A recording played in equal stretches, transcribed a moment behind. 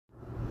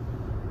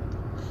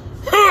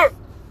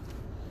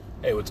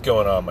Hey, what's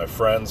going on, my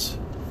friends?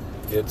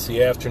 It's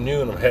the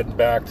afternoon. I'm heading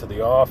back to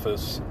the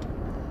office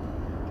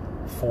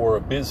for a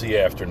busy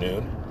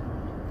afternoon.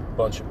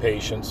 Bunch of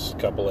patients, a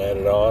couple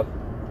added on.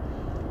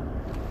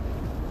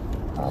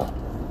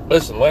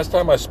 Listen, last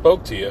time I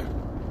spoke to you,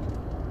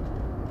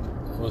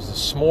 it was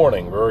this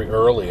morning, very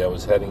early. I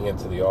was heading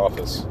into the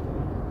office.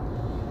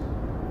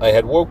 I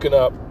had woken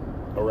up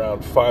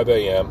around 5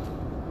 a.m.,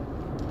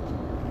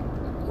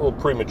 a little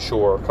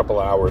premature, a couple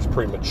hours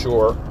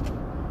premature.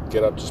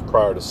 Get up just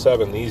prior to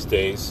 7 these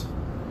days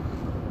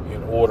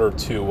in order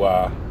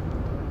to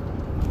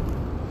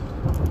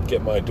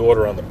get my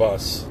daughter on the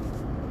bus.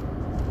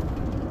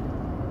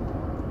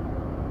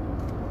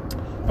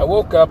 I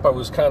woke up, I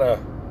was kind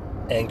of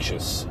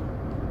anxious.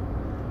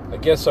 I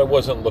guess I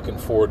wasn't looking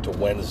forward to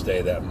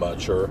Wednesday that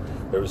much, or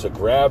there was a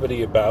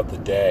gravity about the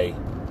day.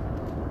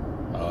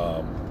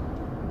 I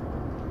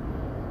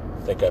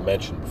think I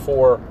mentioned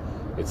before,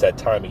 it's that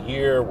time of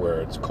year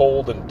where it's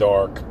cold and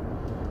dark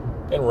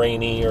and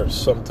rainy, or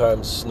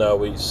sometimes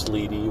snowy,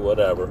 sleety,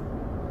 whatever.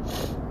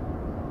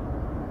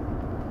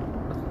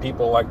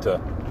 People like to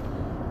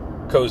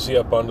cozy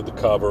up under the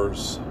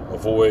covers,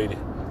 avoid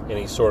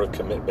any sort of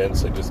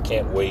commitments. They just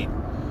can't wait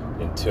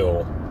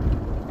until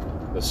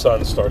the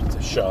sun starts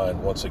to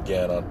shine once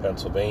again on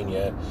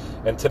Pennsylvania.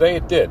 And today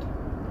it did.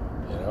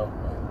 You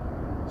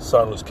know, the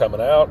sun was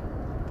coming out,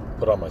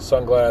 put on my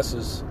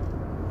sunglasses,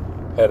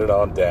 headed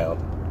on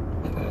down.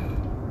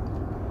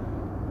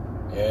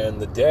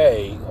 And the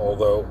day,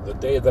 although the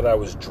day that I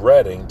was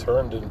dreading,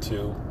 turned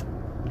into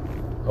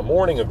a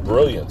morning of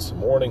brilliance, a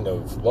morning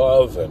of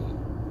love and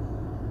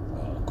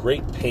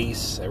great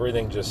pace.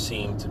 Everything just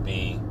seemed to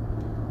be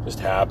just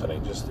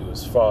happening. It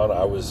was fun.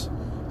 I was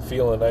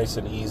feeling nice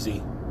and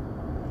easy,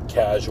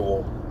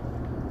 casual,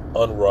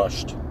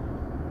 unrushed,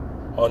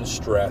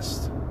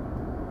 unstressed.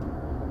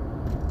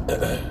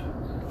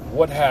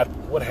 What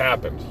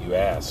happened, you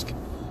ask?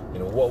 You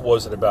know, what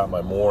was it about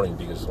my morning?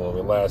 Because when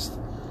we last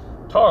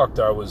talked,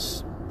 I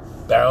was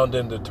bound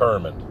and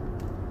determined.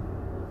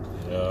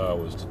 You know, I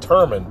was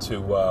determined to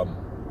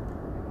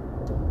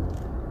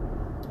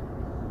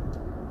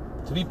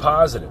be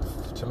positive,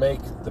 to make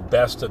the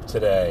best of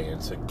today,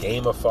 and to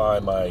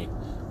gamify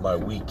my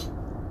week.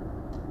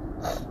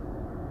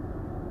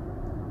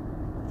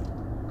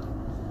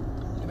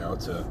 You know,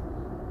 to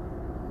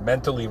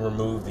mentally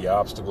remove the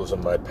obstacles in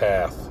my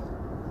path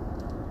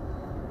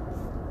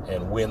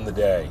and win the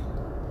day.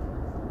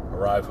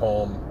 Arrive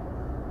home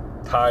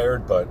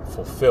tired but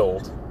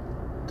fulfilled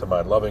to my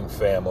loving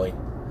family,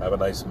 have a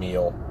nice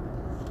meal,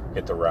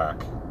 hit the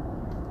rack.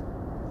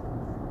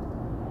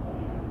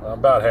 I'm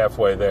about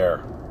halfway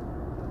there.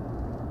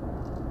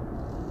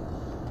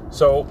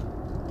 So,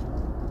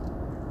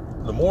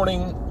 the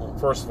morning,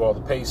 first of all, the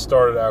pace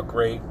started out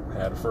great. I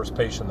had a first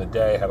patient of the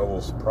day, had a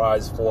little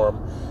surprise for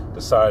him,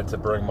 decided to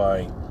bring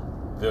my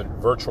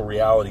virtual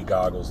reality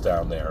goggles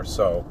down there.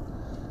 So,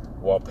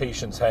 while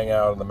patients hang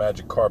out on the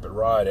magic carpet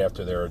ride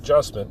after their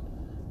adjustment,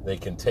 they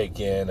can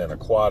take in an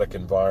aquatic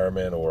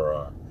environment or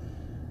a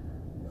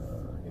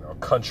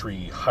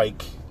country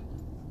hike,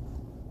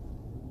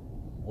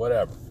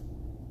 whatever.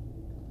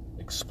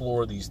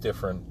 Explore these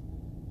different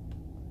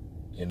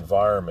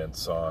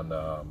environments on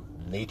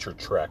Nature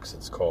Treks,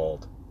 it's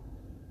called,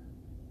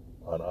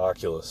 on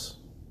Oculus.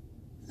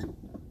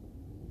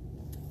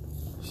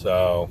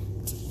 So,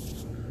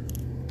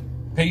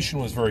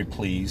 patient was very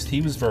pleased.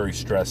 He was very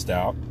stressed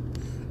out.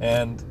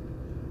 And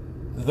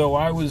though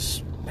I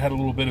had a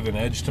little bit of an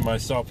edge to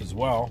myself as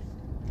well,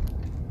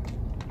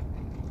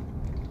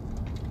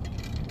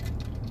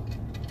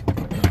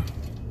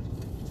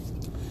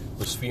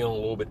 was feeling a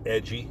little bit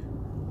edgy,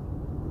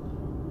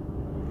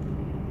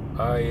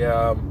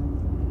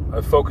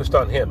 I focused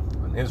on him,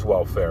 on his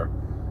welfare,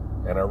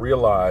 and I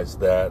realized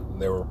that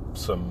there were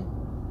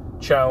some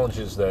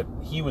challenges that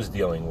he was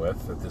dealing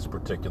with at this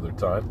particular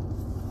time.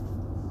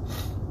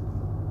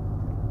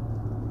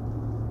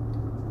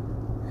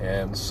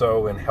 And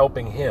so in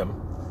helping him,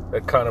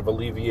 that kind of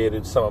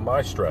alleviated some of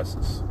my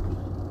stresses.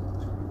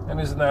 And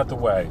isn't that the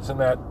way? Isn't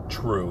that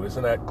true?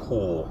 Isn't that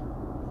cool?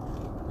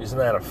 Isn't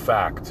that a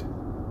fact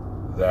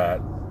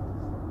that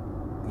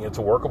it's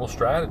a workable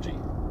strategy?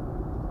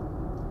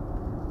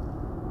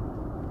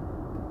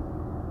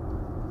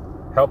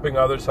 Helping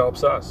others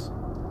helps us.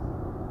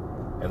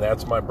 And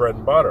that's my bread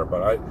and butter.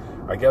 But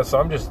I guess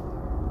I'm just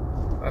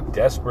not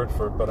desperate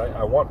but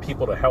I want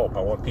people to help.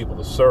 I want people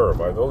to serve.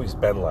 I've always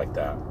been like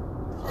that.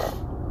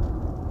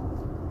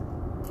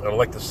 I don't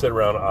like to sit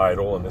around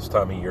idle, and this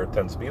time of year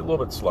tends to be a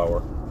little bit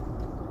slower.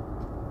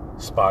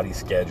 Spotty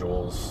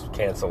schedules,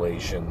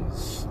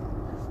 cancellations,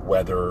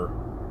 weather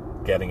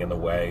getting in the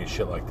way,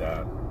 shit like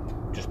that.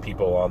 Just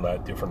people on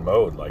that different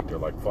mode, like they're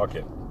like, fuck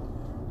it.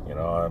 You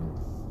know,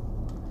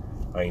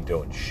 I ain't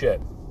doing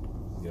shit.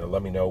 You know,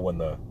 let me know when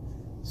the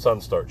sun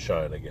starts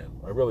shining again.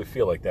 I really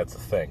feel like that's a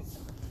thing.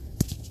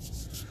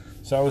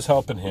 So I was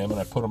helping him, and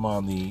I put him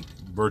on the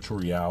virtual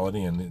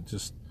reality, and it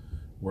just,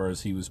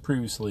 whereas he was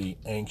previously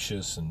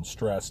anxious and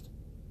stressed,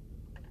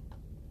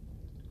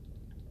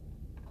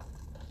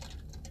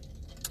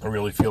 I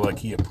really feel like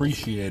he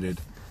appreciated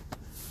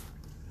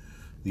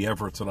the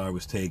efforts that I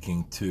was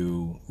taking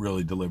to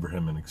really deliver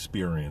him an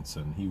experience.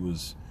 And he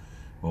was,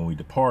 when we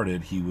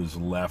departed, he was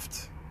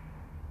left,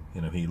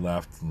 he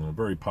left on a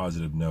very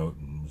positive note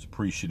and was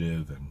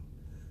appreciative and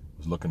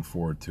was looking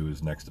forward to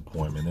his next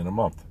appointment in a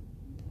month.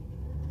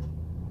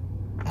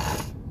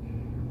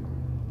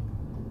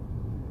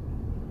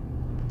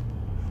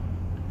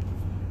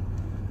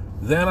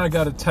 Then I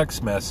got a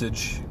text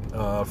message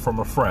from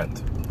a friend,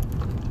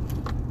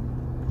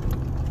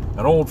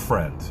 an old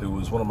friend who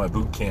was one of my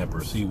boot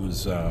campers. He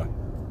was, we're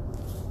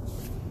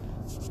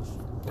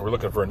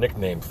looking for a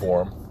nickname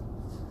for him,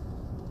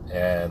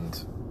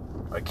 and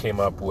I came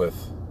up with,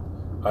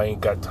 I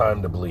ain't got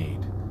time to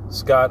bleed.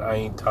 Scott, I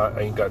ain't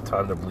got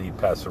time to bleed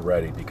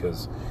Passaretti,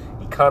 because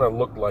he kind of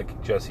looked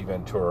like Jesse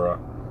Ventura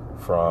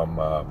from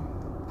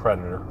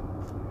Predator.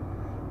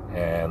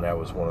 And that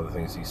was one of the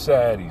things he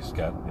said. He's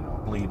got,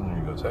 bleeding.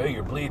 He goes, "Hey,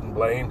 you're bleeding,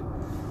 Blaine.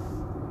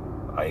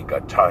 I ain't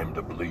got time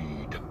to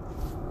bleed."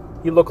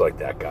 He looked like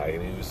that guy,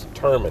 and he was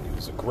determined. He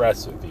was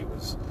aggressive. He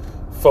was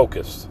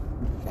focused,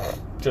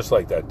 just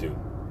like that dude.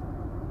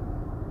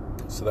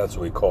 So that's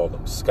what we called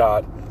him,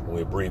 Scott, and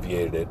we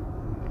abbreviated it.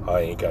 I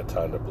ain't got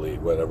time to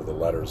bleed, whatever the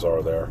letters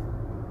are there.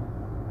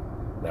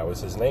 That was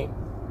his name.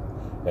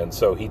 And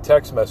so he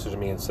text messaged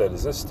me and said,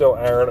 "Is this still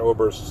Aaron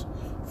Oberst's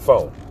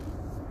phone?"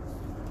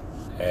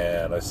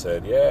 And I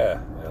said, "Yeah."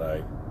 And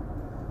I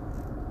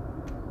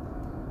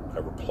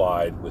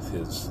replied with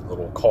his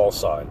little call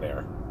sign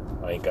there.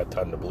 I ain't got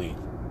time to bleed.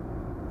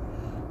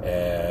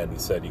 And he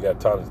said, "You got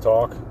time to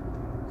talk?"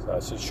 So I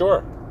said,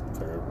 "Sure. Does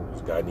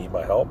this guy need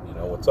my help?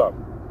 What's up?"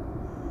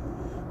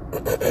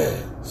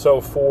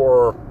 So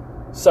for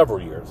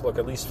several years,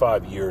 at least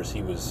 5 years,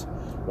 he was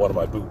one of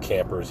my boot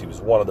campers. He was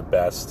one of the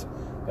best.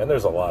 And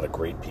there's a lot of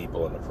great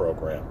people in the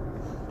program.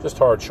 Just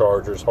hard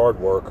chargers, hard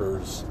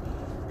workers,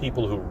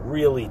 people who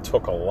really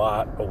took a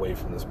lot away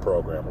from this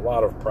program, a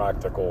lot of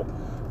practical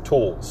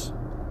tools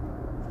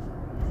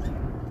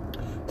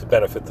to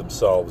benefit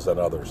themselves and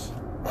others.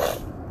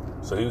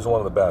 So he was one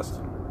of the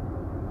best.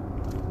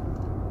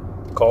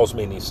 He calls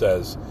me and he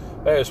says,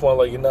 "Hey, I just want to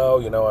let you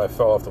know, I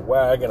fell off the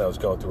wagon. I was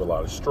going through a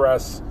lot of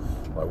stress.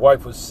 My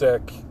wife was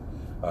sick.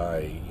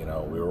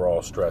 We were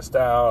all stressed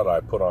out.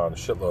 I put on a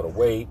shitload of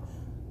weight."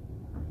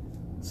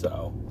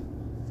 So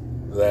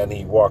then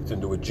he walked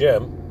into a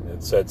gym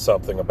and said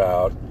something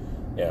about,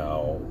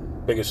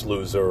 Biggest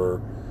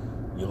Loser,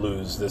 you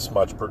lose this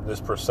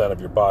percent of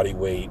your body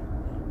weight,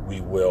 we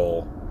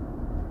will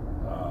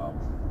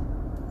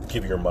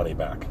give you your money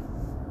back.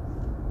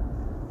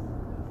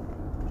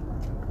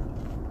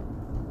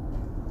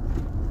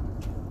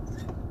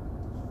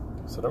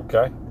 I said,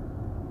 okay.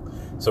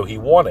 So he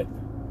won it.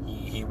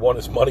 He won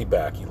his money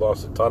back. He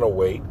lost a ton of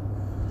weight.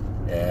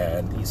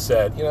 And he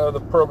said,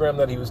 the program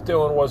that he was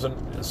doing wasn't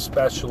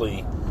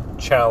especially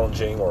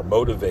challenging or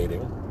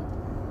motivating.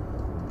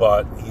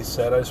 But he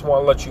said, "I just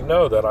want to let you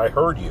know that I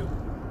heard you.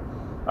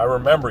 I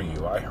remember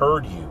you. I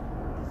heard you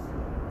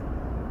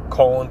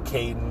calling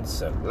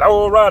cadence and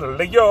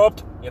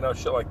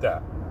shit like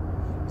that."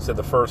 He said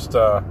the first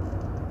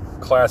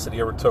class that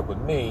he ever took with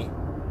me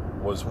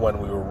was when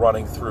we were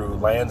running through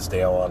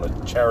Lansdale on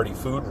a charity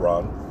food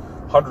run,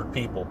 100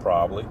 people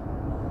probably,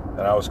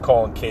 and I was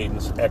calling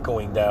cadence,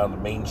 echoing down the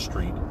main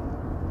street.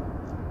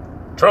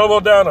 "Trouble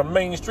down the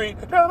main street,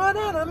 trouble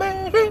down the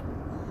main street,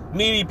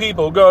 needy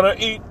people gonna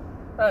eat."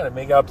 Trying to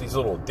make up these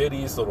little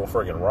ditties, little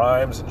friggin'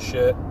 rhymes and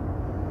shit.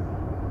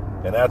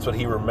 And that's what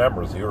he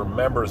remembers. He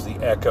remembers the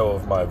echo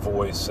of my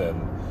voice and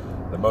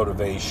the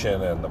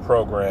motivation and the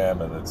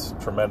program and its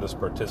tremendous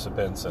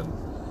participants. And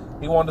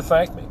he wanted to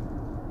thank me.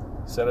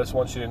 He said, "I just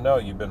want you to know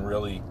you've been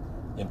really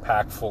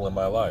impactful in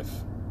my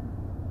life."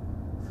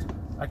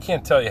 I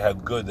can't tell you how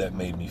good that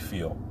made me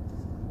feel.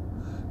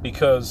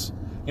 Because,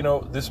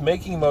 this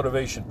Making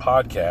Motivation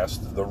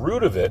podcast, the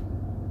root of it,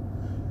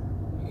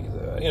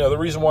 the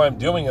reason why I'm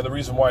doing it, the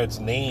reason why it's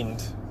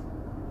named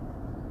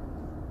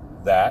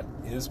that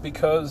is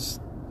because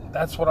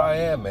that's what I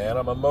am, man.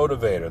 I'm a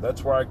motivator.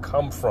 That's where I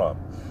come from.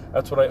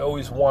 That's what I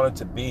always wanted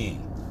to be,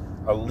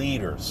 a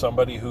leader,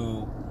 somebody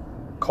who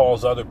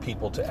calls other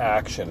people to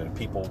action and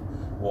people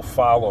will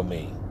follow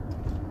me,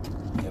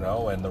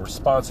 and the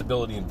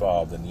responsibility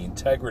involved and the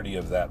integrity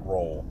of that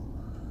role,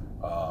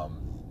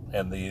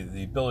 and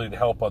the ability to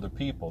help other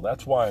people.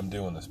 That's why I'm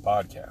doing this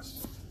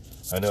podcast.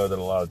 I know that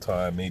a lot of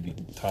times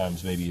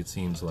maybe it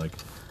seems like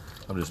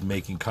I'm just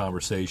making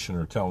conversation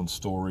or telling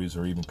stories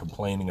or even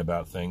complaining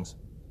about things.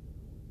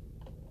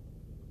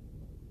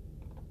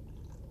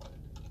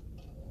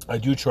 I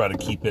do try to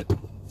keep it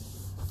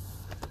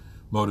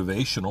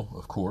motivational,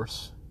 of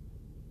course.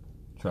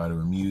 Try to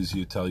amuse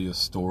you, tell you a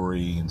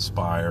story,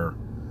 inspire,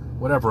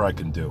 whatever I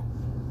can do,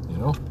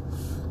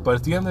 But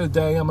at the end of the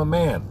day, I'm a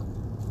man.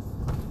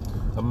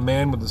 I'm a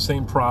man with the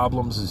same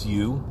problems as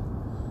you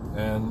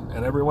and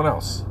everyone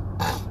else.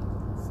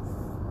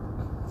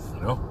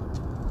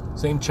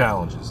 Same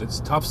challenges. It's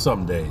tough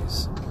some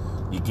days.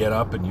 You get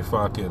up and you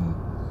fucking,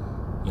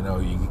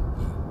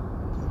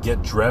 you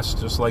get dressed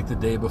just like the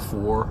day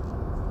before,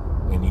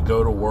 and you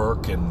go to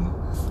work and,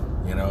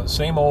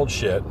 same old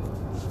shit,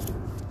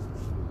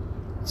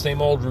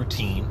 same old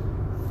routine.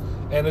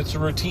 And it's a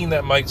routine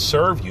that might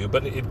serve you,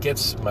 but it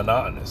gets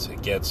monotonous.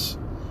 It gets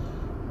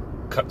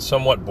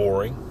somewhat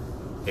boring.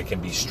 It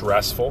can be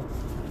stressful.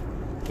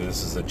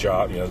 This is a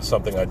job,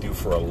 something I do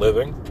for a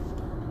living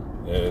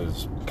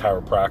is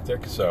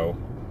chiropractic. So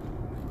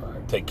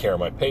I take care of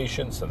my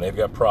patients, and they've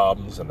got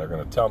problems, and they're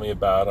going to tell me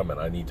about them, and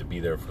I need to be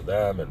there for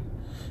them and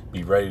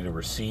be ready to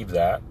receive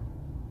that.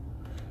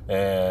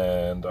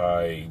 And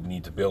I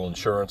need to bill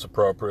insurance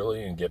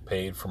appropriately and get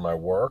paid for my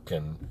work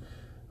and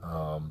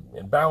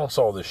balance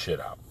all this shit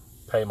out.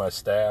 Pay my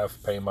staff,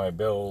 pay my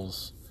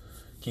bills,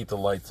 keep the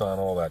lights on,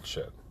 all that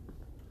shit.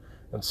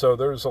 And so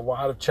there's a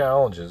lot of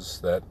challenges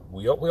that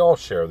we all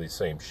share these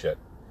same shit.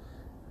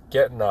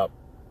 Getting up,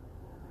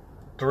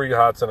 3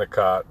 hots in a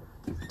cot,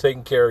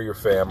 taking care of your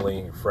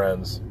family, your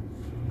friends,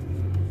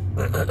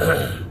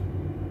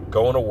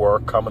 going to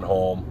work, coming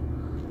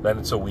home, then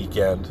it's a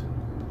weekend.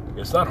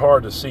 It's not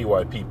hard to see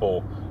why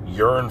people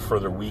yearn for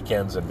their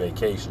weekends and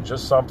vacations.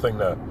 Just something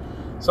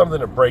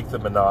to break the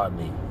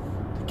monotony,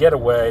 to get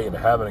away and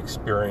have an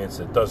experience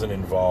that doesn't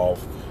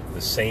involve the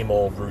same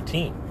old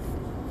routine.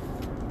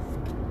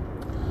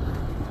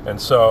 And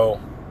so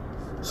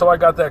I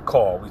got that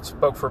call. We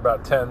spoke for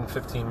about 10,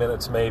 15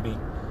 minutes maybe,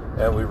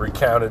 and we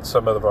recounted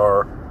some of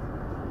our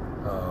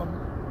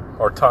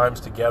times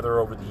together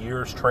over the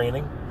years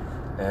training,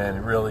 and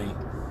it really,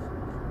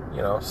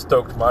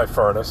 stoked my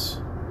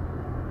furnace,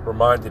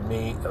 reminded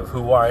me of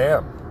who I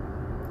am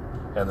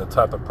and the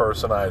type of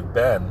person I've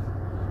been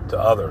to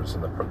others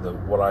and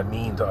what I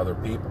mean to other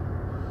people.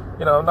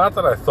 Not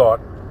that I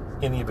thought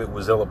any of it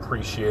was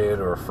ill-appreciated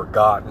or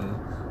forgotten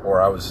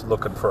or I was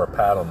looking for a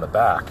pat on the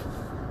back.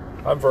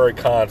 I'm very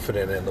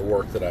confident in the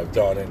work that I've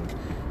done and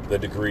the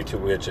degree to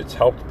which it's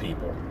helped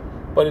people.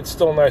 But it's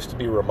still nice to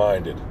be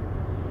reminded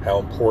how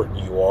important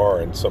you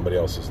are in somebody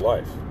else's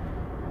life.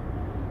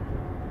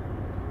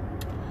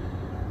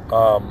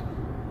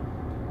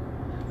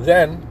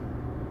 Then,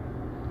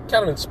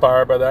 kind of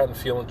inspired by that and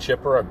feeling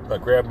chipper, I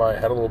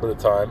had a little bit of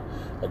time,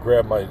 I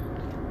grabbed my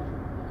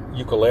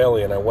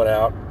ukulele and I went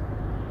out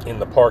in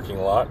the parking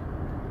lot,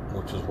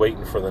 which was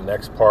waiting for the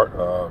next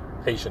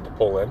patient to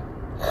pull in.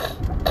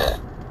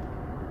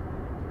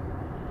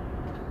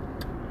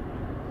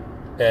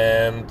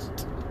 And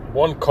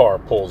one car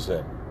pulls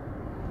in,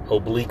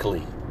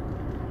 obliquely,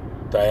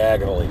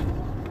 diagonally.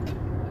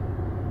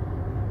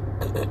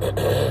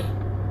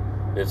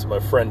 It's my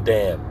friend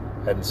Dan.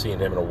 Hadn't seen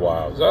him in a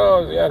while.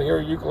 Oh, yeah,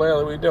 here,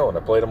 ukulele, what are you doing?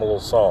 I played him a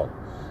little song,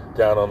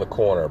 Down on the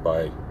Corner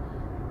by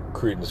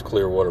Creedence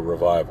Clearwater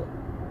Revival.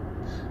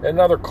 And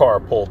another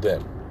car pulled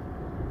in.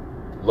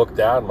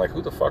 Looked out, and like,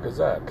 who the fuck is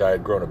that? Guy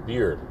had grown a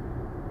beard.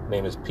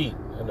 Name is Pete.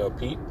 I know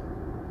Pete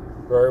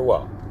very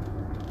well.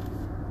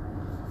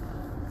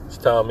 He's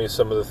telling me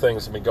some of the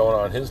things that have been going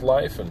on in his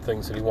life and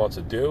things that he wants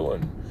to do,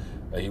 and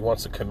he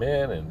wants to come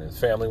in, and his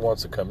family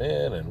wants to come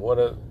in, and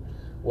whatever,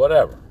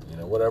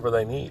 whatever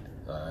they need.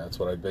 That's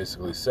what I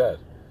basically said.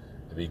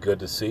 It'd be good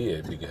to see you.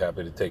 I'd be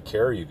happy to take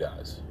care of you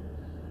guys.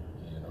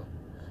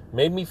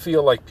 Made me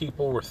feel like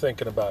people were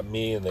thinking about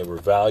me and they were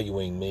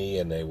valuing me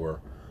and they were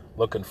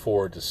looking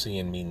forward to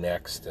seeing me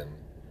next.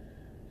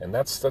 And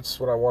that's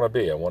what I want to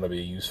be. I want to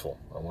be useful.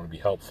 I want to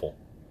be helpful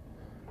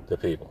to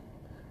people.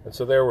 And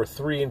so there were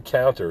 3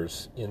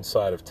 encounters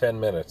inside of 10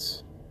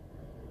 minutes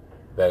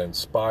that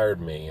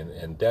inspired me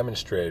and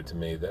demonstrated to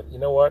me that, you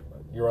know what,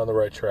 you're on the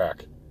right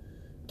track.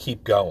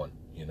 Keep going,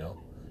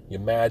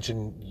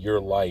 Imagine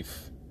your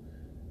life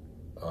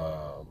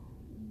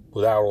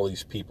without all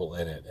these people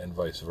in it and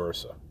vice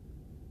versa.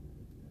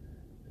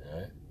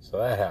 Okay? So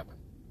that happened.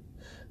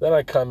 Then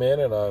I come in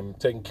and I'm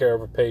taking care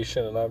of a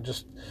patient and I'm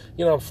just,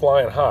 I'm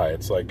flying high.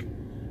 It's like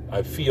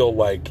I feel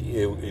like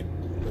I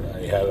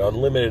had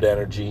unlimited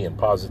energy and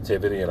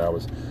positivity, and I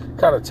was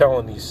kind of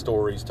telling these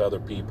stories to other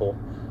people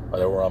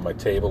that were on my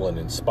table and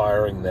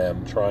inspiring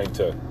them, trying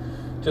to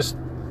just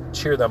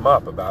cheer them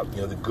up about,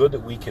 the good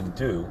that we can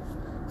do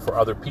for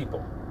other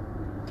people.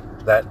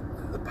 That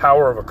the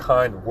power of a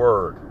kind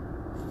word,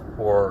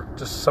 or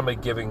just somebody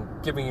giving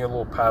you a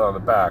little pat on the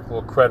back, a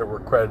little credit where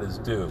credit is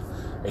due,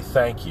 a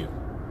thank you,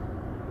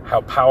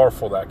 how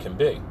powerful that can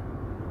be.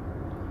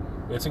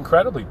 It's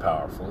incredibly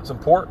powerful. It's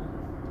important.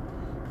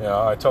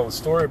 I tell the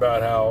story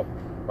about how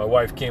my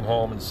wife came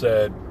home and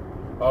said,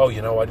 oh,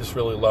 I just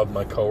really love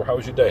my coworker. How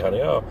was your day,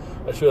 honey? Oh,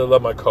 I just really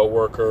love my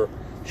coworker.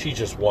 She's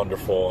just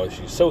wonderful.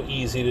 She's so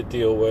easy to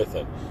deal with,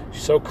 and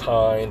she's so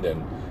kind,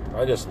 and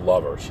I just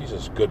love her. She's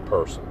just a good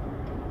person.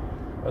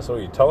 That's what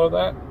you tell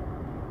her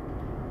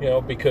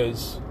that?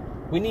 Because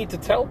we need to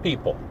tell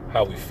people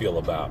how we feel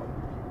about them.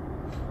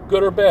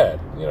 Good or bad,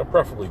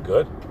 preferably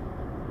good.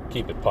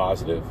 Keep it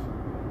positive.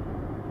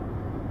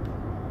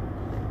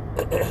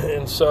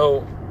 And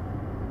so,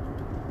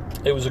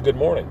 it was a good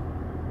morning.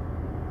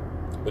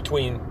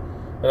 Between,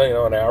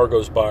 an hour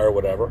goes by or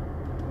whatever,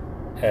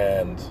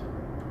 and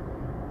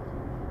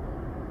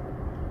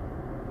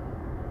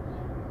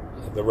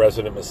the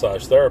resident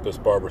massage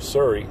therapist, Barbara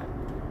Suri,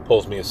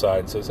 pulls me aside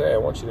and says, hey, I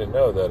want you to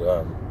know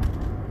that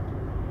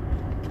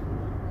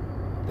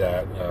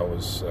that I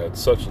was at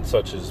such and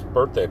such's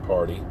birthday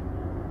party,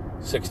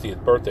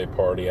 60th birthday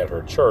party at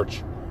her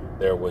church.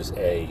 There was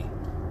a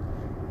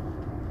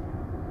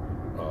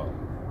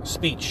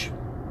speech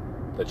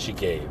that she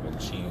gave, and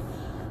she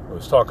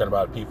was talking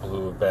about people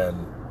who have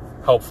been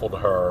helpful to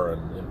her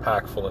and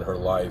impactful in her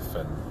life,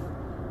 and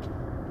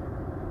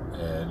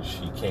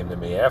she came to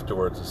me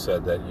afterwards and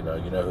said that, you know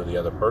who the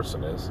other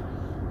person is,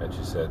 and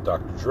she said,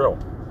 Dr. Drill.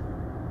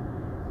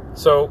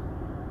 So,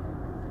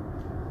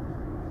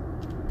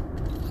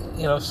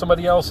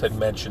 somebody else had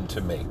mentioned to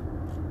me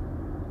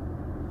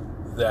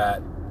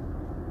that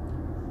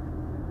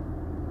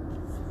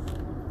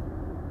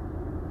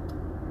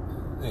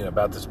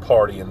about this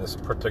party and this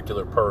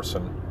particular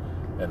person,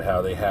 and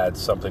how they had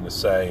something to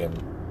say and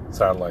it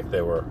sounded like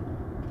they were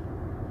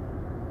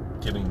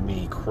giving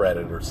me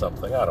credit or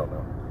something. I don't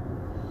know.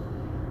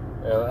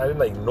 And I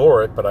didn't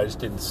ignore it, but I just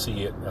didn't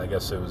see it. I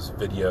guess it was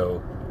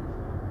video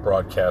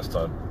broadcast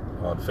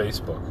on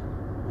Facebook.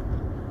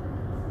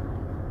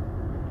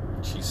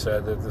 She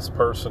said that this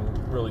person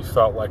really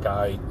felt like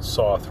I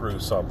saw through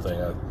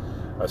something.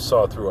 I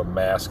saw through a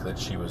mask that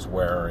she was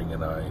wearing,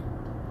 and I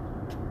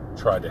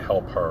tried to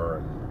help her,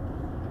 and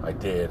I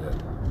did,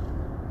 and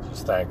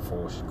she's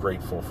thankful, she's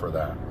grateful for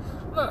that.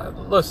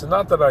 Listen,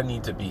 not that I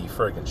need to be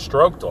friggin'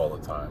 stroked all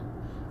the time,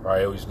 or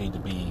I always need to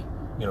be,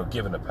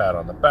 given a pat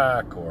on the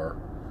back or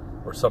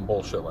some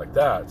bullshit like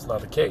that. It's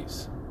not the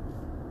case.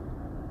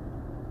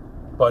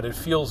 But it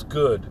feels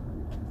good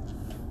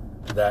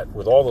that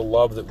with all the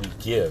love that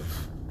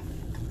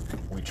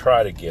we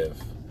try to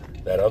give,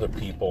 that other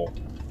people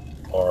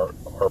are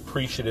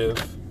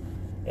appreciative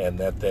and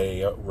that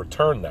they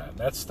return that.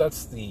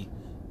 That's the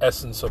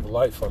essence of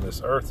life on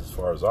this earth, as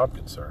far as I'm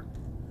concerned,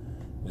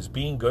 is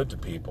being good to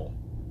people.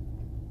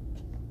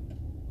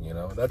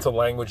 That's a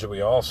language that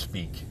we all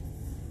speak.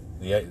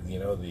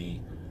 The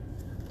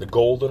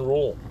golden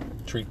rule: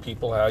 treat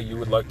people how you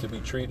would like to be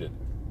treated.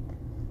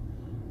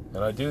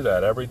 And I do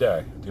that every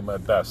day. I do my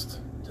best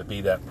to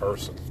be that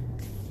person.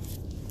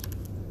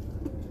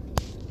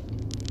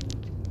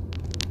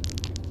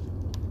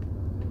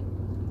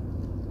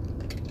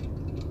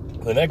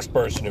 The next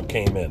person who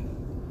came in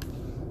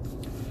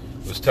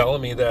was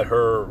telling me that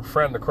her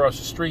friend across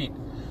the street,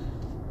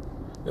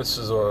 this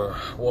is a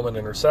woman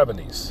in her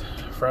 70s,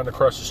 a friend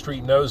across the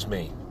street knows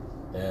me,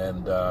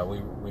 and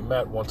we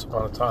met once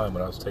upon a time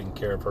when I was taking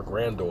care of her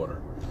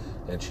granddaughter,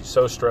 and she's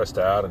so stressed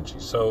out, and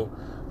she's so,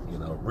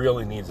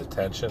 really needs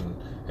attention,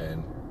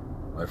 and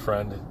my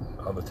friend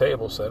on the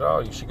table said, oh,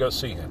 you should go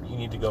see him. You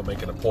need to go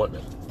make an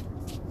appointment.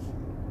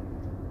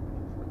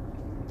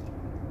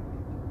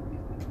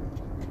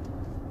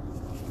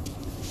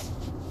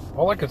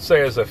 All I could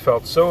say is I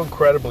felt so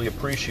incredibly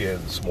appreciated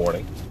this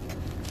morning,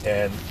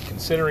 and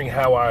considering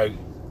how I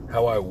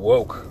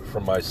woke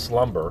from my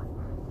slumber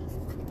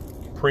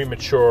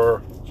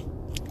prematurely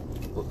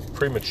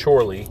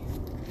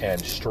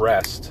and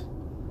stressed,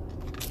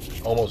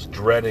 almost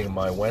dreading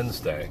my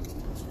Wednesday,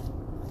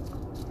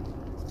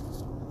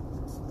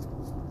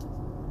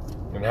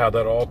 and how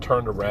that all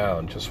turned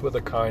around just with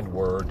a kind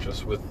word,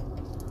 just with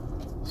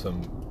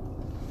some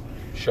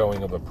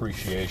showing of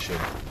appreciation.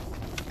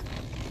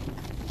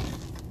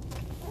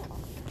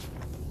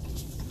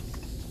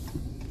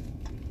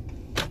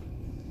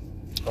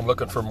 I'm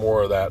looking for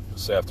more of that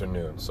this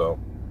afternoon, so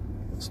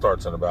it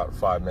starts in about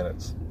 5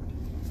 minutes.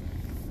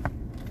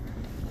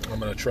 I'm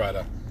going to try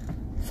to,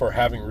 for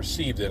having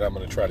received it, I'm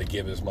going to try to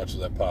give as much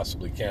as I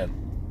possibly can.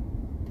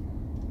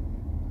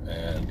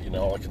 And,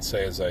 all I can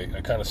say is I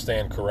kind of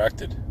stand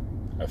corrected.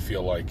 I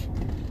feel like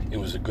it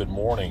was a good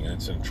morning, and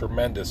it's a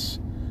tremendous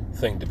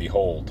thing to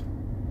behold.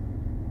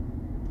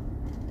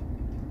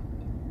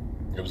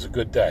 It was a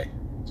good day.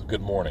 It was a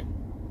good morning.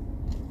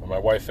 When my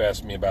wife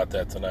asked me about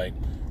that tonight,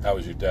 how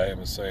was your day? I'm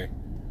going to say,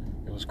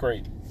 it was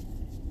great.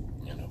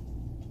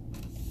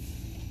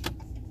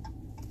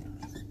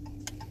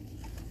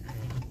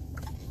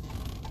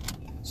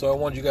 So I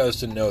want you guys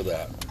to know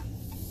that.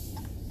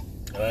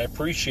 And I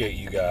appreciate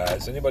you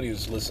guys. Anybody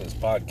who's listening to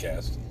this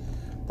podcast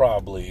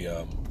probably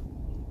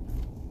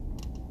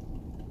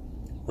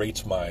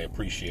rates my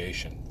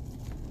appreciation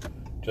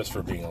just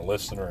for being a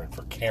listener and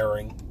for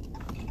caring,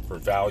 for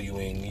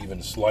valuing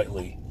even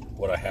slightly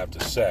what I have to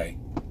say,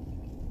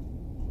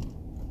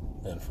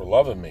 and for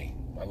loving me.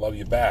 I love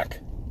you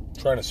back. I'm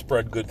trying to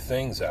spread good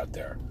things out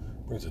there.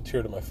 Brings a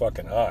tear to my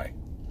fucking eye.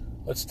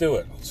 Let's do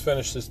it. Let's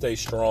finish this day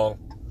strong.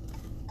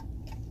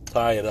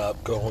 Tie it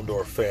up. Go home to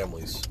our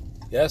families.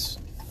 Yes?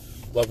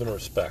 Love and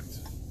respect.